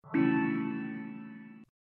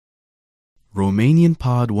Romanian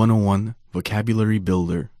Pod 101 Vocabulary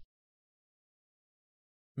Builder.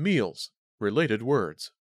 Meals. Related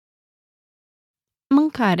words.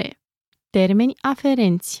 Mâncare. Termeni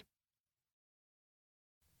aferenți.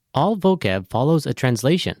 All vocab follows a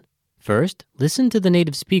translation. First, listen to the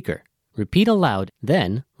native speaker. Repeat aloud,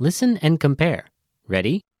 then listen and compare.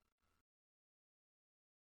 Ready?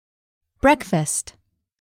 Breakfast.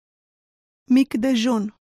 Mic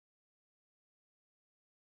dejun.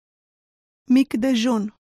 Mic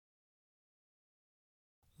dejun.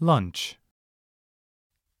 Lunch.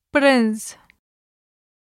 Prânz.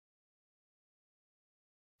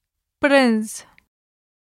 Prânz.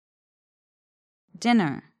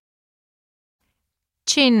 Dinner.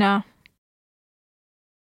 Cină.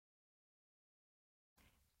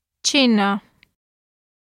 Cină.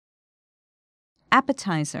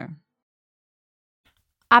 Appetizer.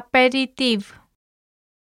 Aperitiv.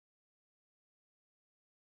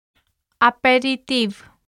 Aperitiv.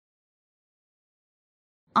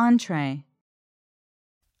 Entree.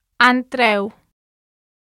 Antreu.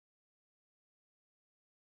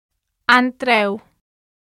 Antreu.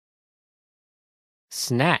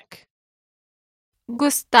 Snack.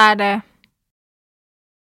 Gustare.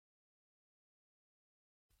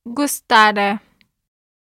 Gustare.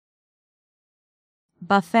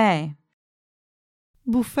 Buffet.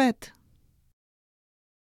 Bufet.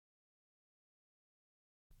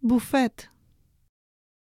 Bufet.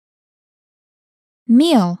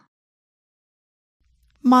 Meal.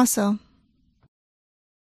 Masă.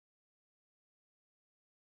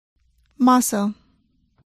 Masă.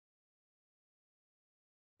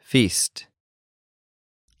 Feast.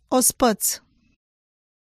 Ospăț.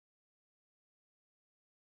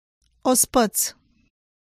 Ospăț.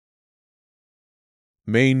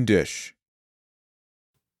 Main dish.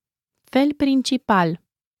 Fel principal.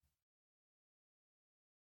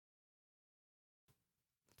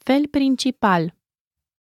 Fel principal.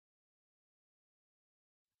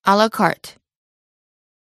 À la carte.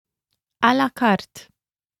 A la carte.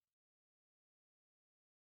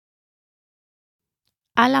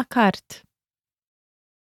 A la carte.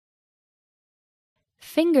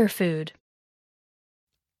 Finger food.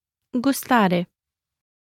 Gustare.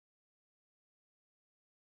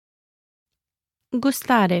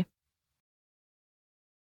 Gustare.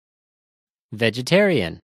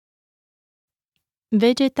 Vegetarian.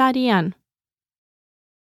 Vegetarian.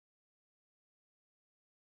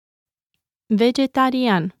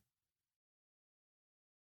 Vegetarian.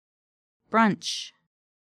 Brunch.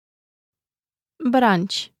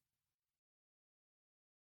 Brunch.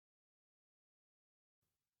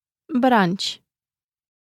 Brunch.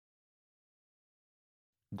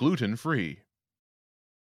 Gluten-free.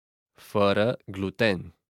 Fără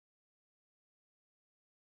gluten.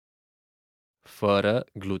 Fără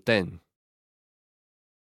gluten.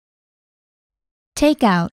 Take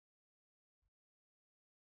out.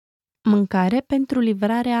 Mâncare pentru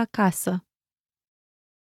livrare acasă.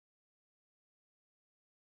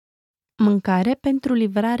 Mâncare pentru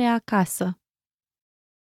livrare acasă.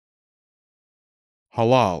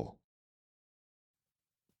 Halal.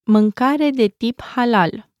 Mâncare de tip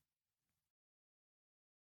halal.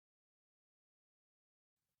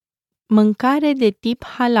 Mâncare de tip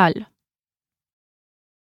halal.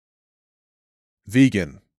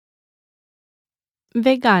 Vegan.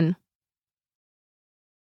 Vegan.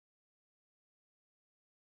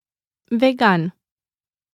 Vegan.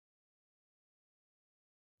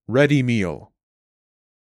 Ready meal.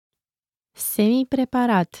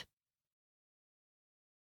 Semi-preparat.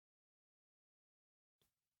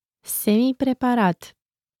 Semi-preparat.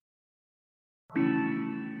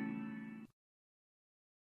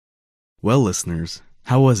 Well, listeners,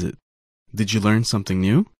 how was it? Did you learn something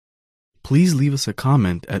new? Please leave us a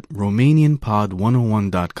comment at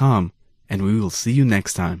RomanianPod101.com and we will see you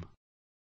next time.